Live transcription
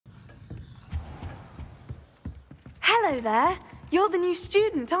Hello there. You're the new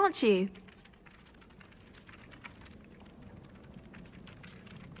student, aren't you?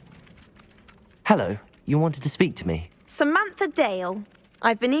 Hello. You wanted to speak to me? Samantha Dale.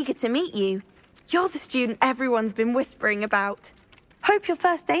 I've been eager to meet you. You're the student everyone's been whispering about. Hope your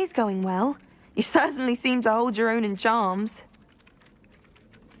first day's going well. You certainly seem to hold your own in charms.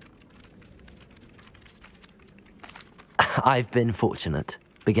 I've been fortunate.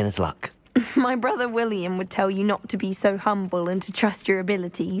 Beginner's luck. My brother William would tell you not to be so humble and to trust your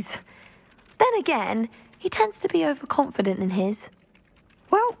abilities. Then again, he tends to be overconfident in his.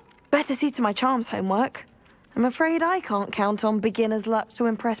 Well, better see to my charms homework. I'm afraid I can't count on beginner's luck to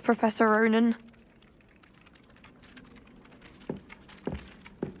impress Professor Ronan.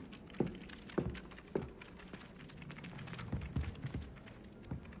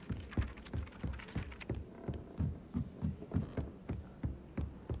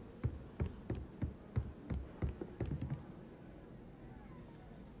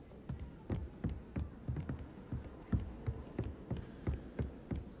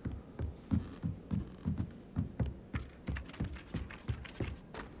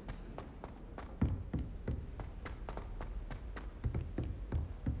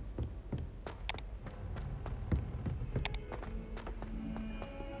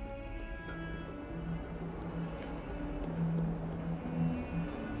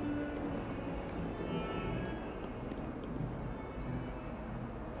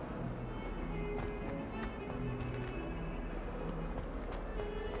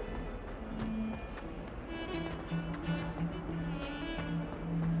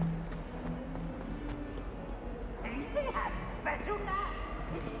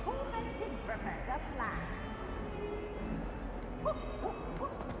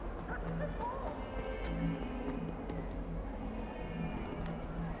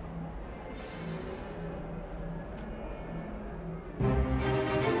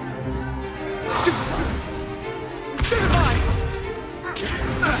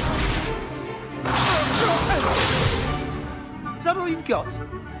 Is that all you've got?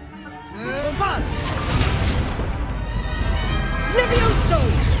 Levioso!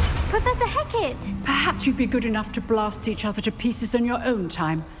 Professor Hecat! Perhaps you'd be good enough to blast each other to pieces in your own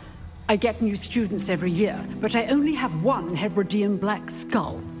time. I get new students every year, but I only have one Hebridean black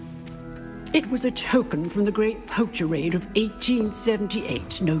skull. It was a token from the Great Poacher Raid of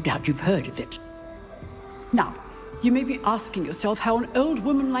 1878. No doubt you've heard of it. Now, you may be asking yourself how an old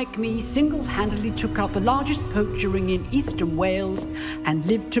woman like me single-handedly took out the largest poacher ring in eastern Wales and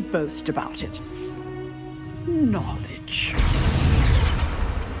lived to boast about it. Knowledge.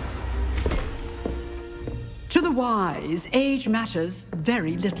 To the wise, age matters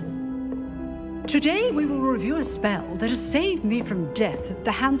very little. Today we will review a spell that has saved me from death at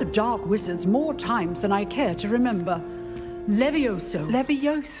the hands of dark wizards more times than I care to remember. Levioso.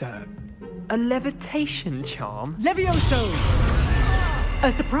 Levioso? A levitation charm? Levioso!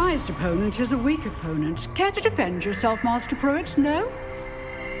 A surprised opponent is a weak opponent. Care to defend yourself, Master Pruitt? No?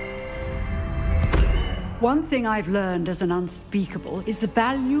 One thing I've learned as an unspeakable is the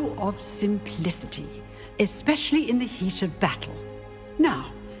value of simplicity, especially in the heat of battle.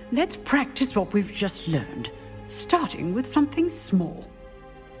 Now, let's practice what we've just learned, starting with something small.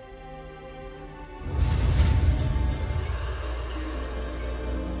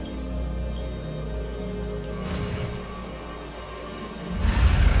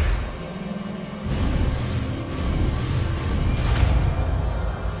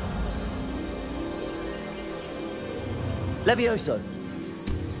 Levioso!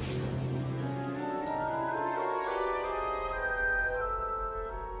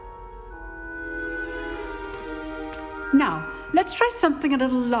 Now, let's try something a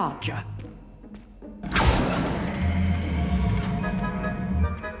little larger.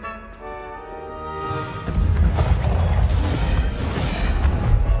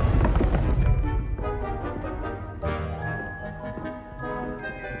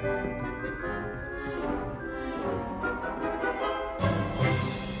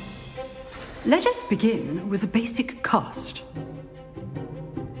 Let us begin with the basic cast.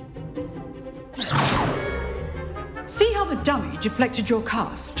 See how the dummy deflected your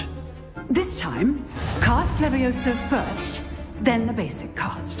cast? This time, cast Levioso first, then the basic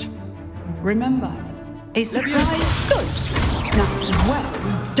cast. Remember, a surprise good. Now,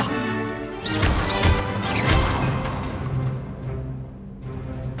 well done.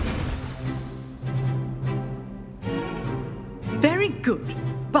 Very good,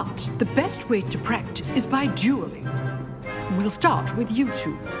 but the best way to practice is by dueling. We'll start with you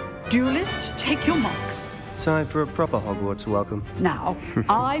two. Duelists, take your marks. Time for a proper Hogwarts welcome. Now,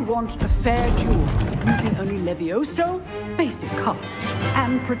 I want a fair duel, using only Levioso, basic cast,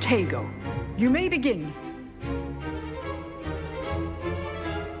 and Protego. You may begin.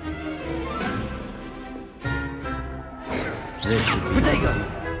 Protego!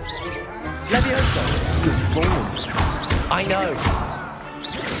 Levioso! Good form. I know!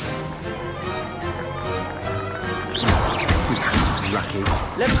 Lucky.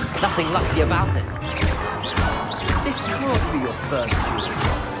 Nothing lucky about it. This can't be your first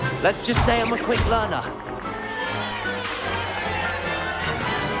duel. Let's just say I'm a quick learner.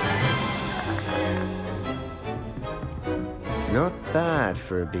 Not bad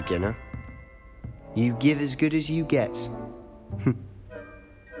for a beginner. You give as good as you get.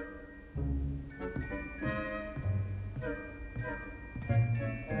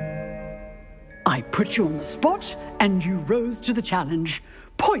 I put you on the spot, and you rose to the challenge.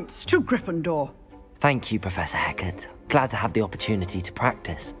 Points to Gryffindor. Thank you, Professor Hecat. Glad to have the opportunity to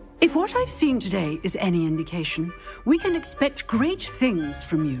practice. If what I've seen today is any indication, we can expect great things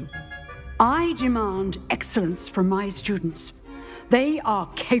from you. I demand excellence from my students. They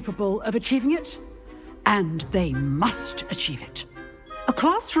are capable of achieving it, and they must achieve it. A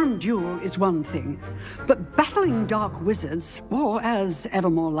classroom duel is one thing, but battling dark wizards, or as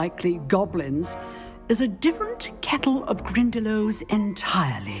ever more likely, goblins, is a different kettle of Grindylows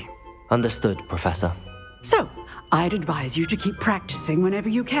entirely. Understood, Professor. So, I'd advise you to keep practicing whenever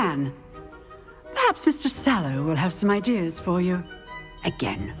you can. Perhaps Mr. Sallow will have some ideas for you.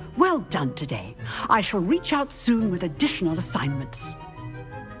 Again, well done today. I shall reach out soon with additional assignments.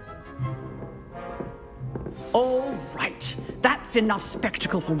 All right, that's enough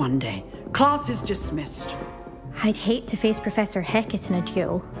spectacle for one day. Class is dismissed. I'd hate to face Professor Hecat in a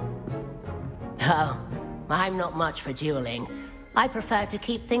duel. Oh, I'm not much for dueling. I prefer to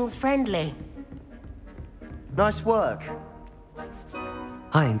keep things friendly. Nice work.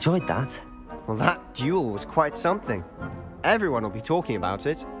 I enjoyed that. Well, that duel was quite something. Everyone will be talking about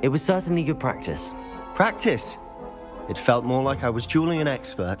it. It was certainly good practice. Practice. It felt more like I was dueling an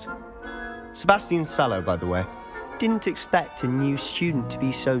expert. Sebastian Sallow, by the way. Didn't expect a new student to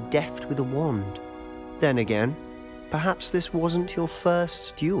be so deft with a wand. Then again, perhaps this wasn't your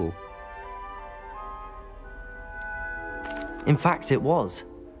first duel. In fact, it was.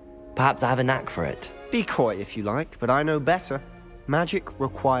 Perhaps I have a knack for it. Be coy if you like, but I know better. Magic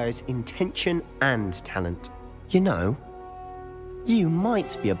requires intention and talent. You know, you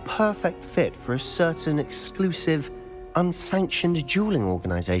might be a perfect fit for a certain exclusive, unsanctioned dueling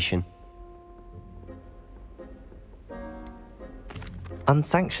organization.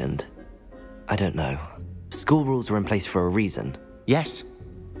 Unsanctioned? I don't know. School rules are in place for a reason. Yes,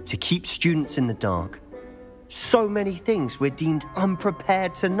 to keep students in the dark. So many things we're deemed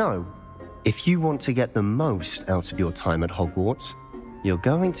unprepared to know. If you want to get the most out of your time at Hogwarts, you're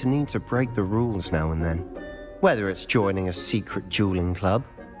going to need to break the rules now and then. Whether it's joining a secret dueling club,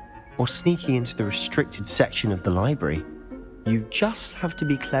 or sneaking into the restricted section of the library, you just have to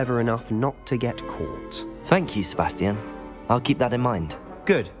be clever enough not to get caught. Thank you, Sebastian. I'll keep that in mind.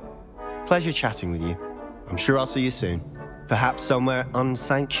 Good. Pleasure chatting with you. I'm sure I'll see you soon. Perhaps somewhere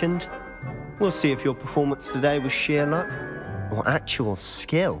unsanctioned? We'll see if your performance today was sheer luck or actual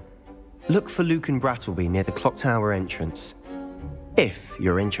skill. Look for Luke and Brattleby near the clock tower entrance, if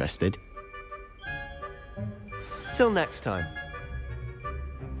you're interested. Till next time.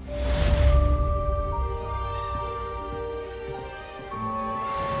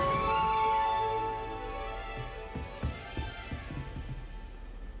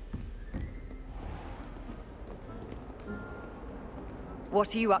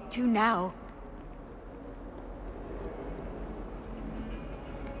 What are you up to now?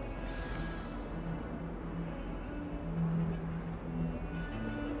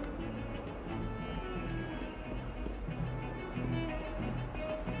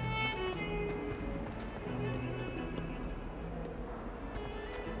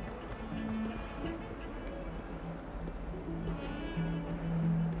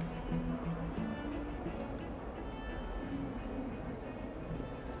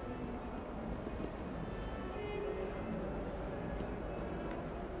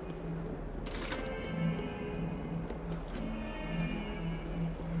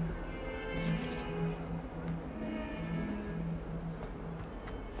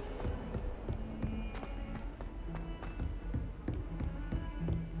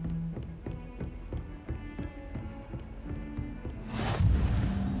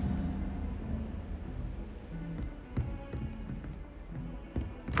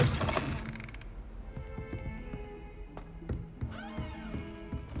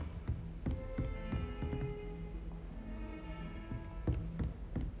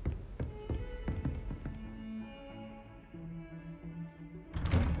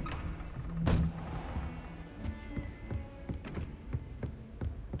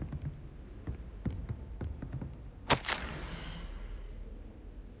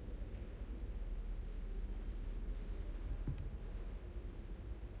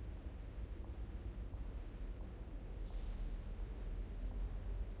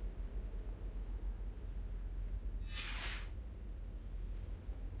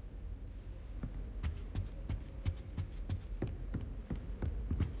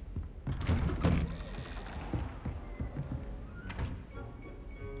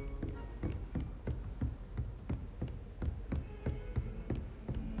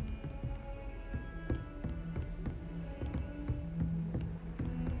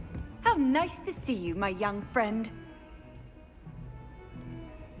 nice to see you, my young friend.